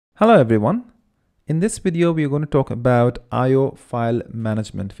Hello everyone. In this video, we are going to talk about I/O file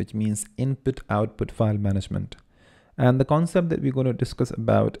management, which means input-output file management. And the concept that we're going to discuss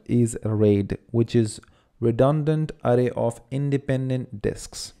about is RAID, which is redundant array of independent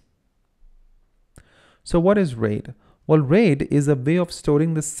disks. So what is RAID? Well, RAID is a way of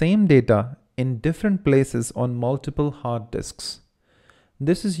storing the same data in different places on multiple hard disks.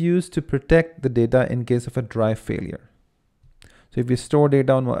 This is used to protect the data in case of a drive failure. So if we store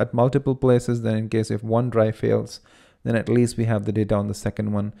data at multiple places, then in case if one drive fails, then at least we have the data on the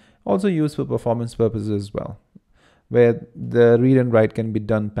second one. Also used for performance purposes as well, where the read and write can be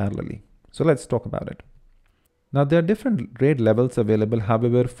done parallelly. So let's talk about it. Now there are different RAID levels available.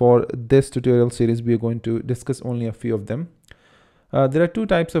 However, for this tutorial series, we are going to discuss only a few of them. There are two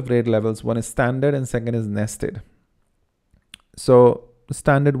types of RAID levels. One is standard and second is nested. So the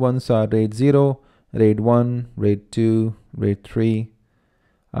standard ones are RAID 0, RAID 1, RAID 2, RAID 3.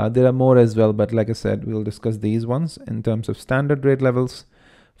 There are more as well, but like I said, we'll discuss these ones in terms of standard RAID levels.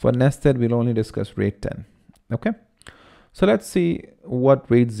 For nested, we'll only discuss RAID 10. Okay, so let's see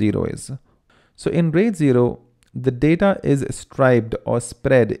what RAID 0 is. So in RAID 0, the data is striped or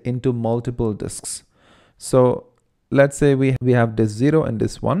spread into multiple disks. So let's say we have disk 0 and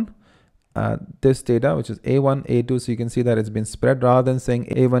disk 1. This data, which is A1, A2, so you can see that it's been spread. Rather than saying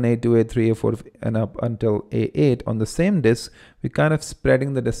A1, A2, A3, A4, and up until A8 on the same disk, we're kind of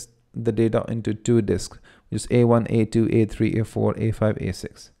spreading the data into two disks, which is A1, A2, A3, A4, A5,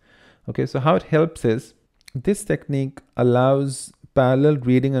 A6. Okay, so how it helps is this technique allows parallel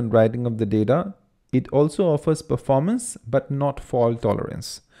reading and writing of the data. It also offers performance, but not fault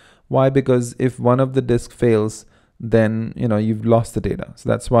tolerance. Why? Because if one of the disks fails, then you've lost the data. So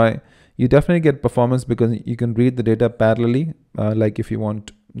that's why you definitely get performance, because you can read the data parallelly. Like if you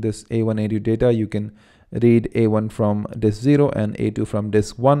want this A1, A2 data, you can read A1 from disk 0 and A2 from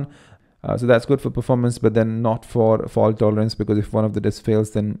disk 1. So that's good for performance, but then not for fault tolerance, because if one of the disks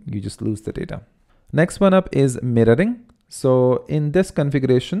fails, then you just lose the data. Next one up is mirroring. So in this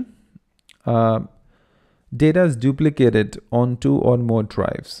configuration, data is duplicated on two or more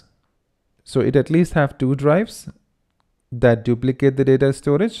drives. So it at least have two drives that duplicate the data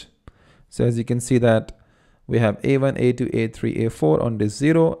storage. So as you can see that we have A1, A2, A3, A4 on disk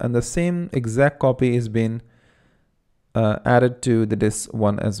 0, and the same exact copy is being added to the disk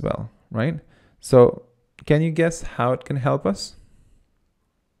 1 as well, right? So can you guess how it can help us?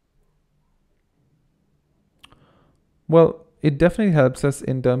 Well, it definitely helps us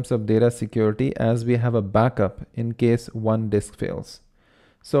in terms of data security, as we have a backup in case one disk fails.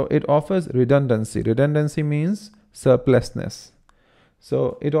 So it offers redundancy. Redundancy means surplusness.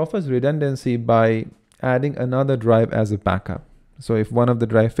 So it offers redundancy by adding another drive as a backup. So if one of the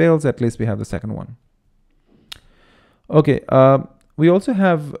drive fails, at least we have the second one. Okay, we also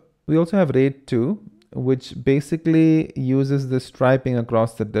have RAID 2, which basically uses the striping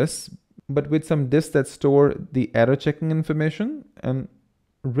across the disks, but with some disks that store the error checking information. And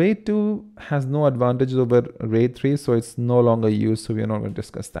RAID 2 has no advantages over RAID 3, so it's no longer used, so we are not going to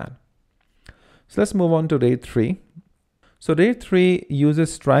discuss that. So let's move on to RAID 3. So RAID 3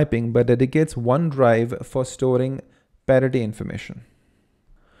 uses striping, but dedicates one drive for storing parity information.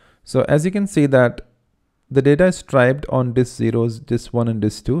 So as you can see that the data is striped on disk 0s, disk 1 and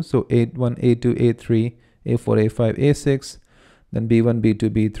disk 2. So A1, A2, A3, A4, A5, A6, then B1, B2,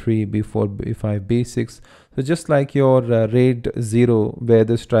 B3, B4, B5, B6. So just like your RAID 0 where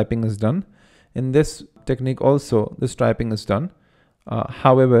the striping is done, in this technique also the striping is done.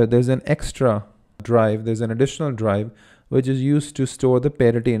 However, there's an extra drive, there's an additional drive which is used to store the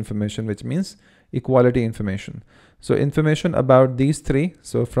parity information, which means equality information. So information about these three,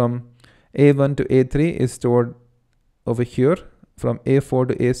 so from A1 to A3 is stored over here, from A4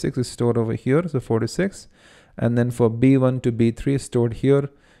 to A6 is stored over here, so 4 to 6, and then for B1 to B3 is stored here,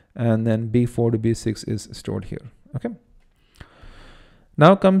 and then B4 to B6 is stored here. Okay.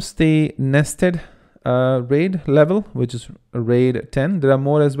 Now comes the nested RAID level, which is RAID 10. There are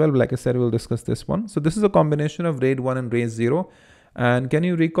more as well, but like I said, we'll discuss this one. So this is a combination of RAID 1 and RAID 0. And can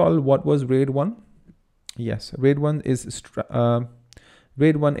you recall what was RAID 1? Yes, RAID 1 is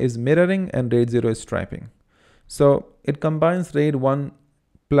mirroring and RAID 0 is striping. So it combines RAID 1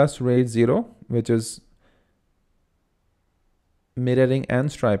 plus RAID 0, which is mirroring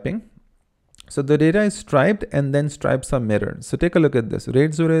and striping. So the data is striped and then stripes are mirrored. So take a look at this.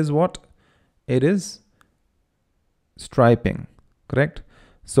 RAID 0 is what? It is striping, correct?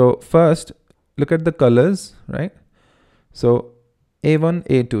 So first, look at the colors, right? So A1,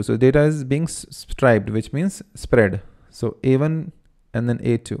 A2, so data is being striped, which means spread. So A1 and then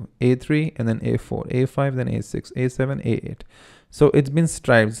A2, A3 and then A4, A5, then A6, A7, A8. So it's been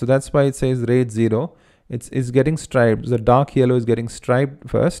striped. So that's why it says RAID 0. It's getting striped. The dark yellow is getting striped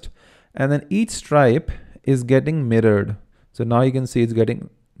first, and then each stripe is getting mirrored. So now you can see it's getting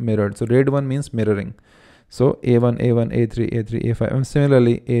mirrored. So RAID 1 means mirroring. So A1, A1, A3, A3, A5, and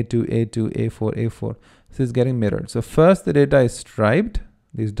similarly A2, A2, A4, A4. So it's getting mirrored. So first the data is striped,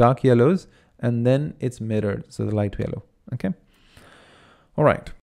 these dark yellows, and then it's mirrored, so the light yellow. Okay. All right.